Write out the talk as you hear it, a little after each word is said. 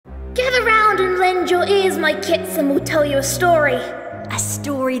Gather round and lend your ears, my kits, and we'll tell you a story. A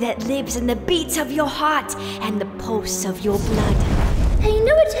story that lives in the beats of your heart and the pulse of your blood. Pay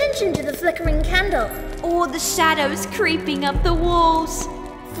no attention to the flickering candle, or the shadows creeping up the walls.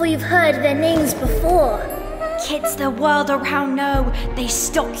 for you've heard their names before. Kids the world around know they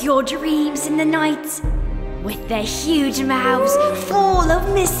stalk your dreams in the night, with their huge mouths full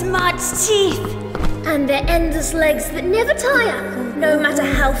of mismatched teeth. And their endless legs that never tire, no matter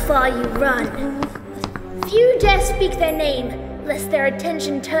how far you run. Few dare speak their name, lest their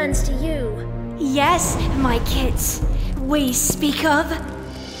attention turns to you. Yes, my kids, we speak of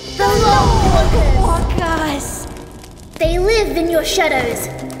The Longwalkers! Walkers. They live in your shadows,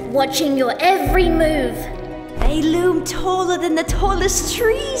 watching your every move. They loom taller than the tallest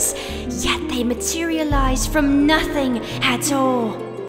trees, yet they materialize from nothing at all.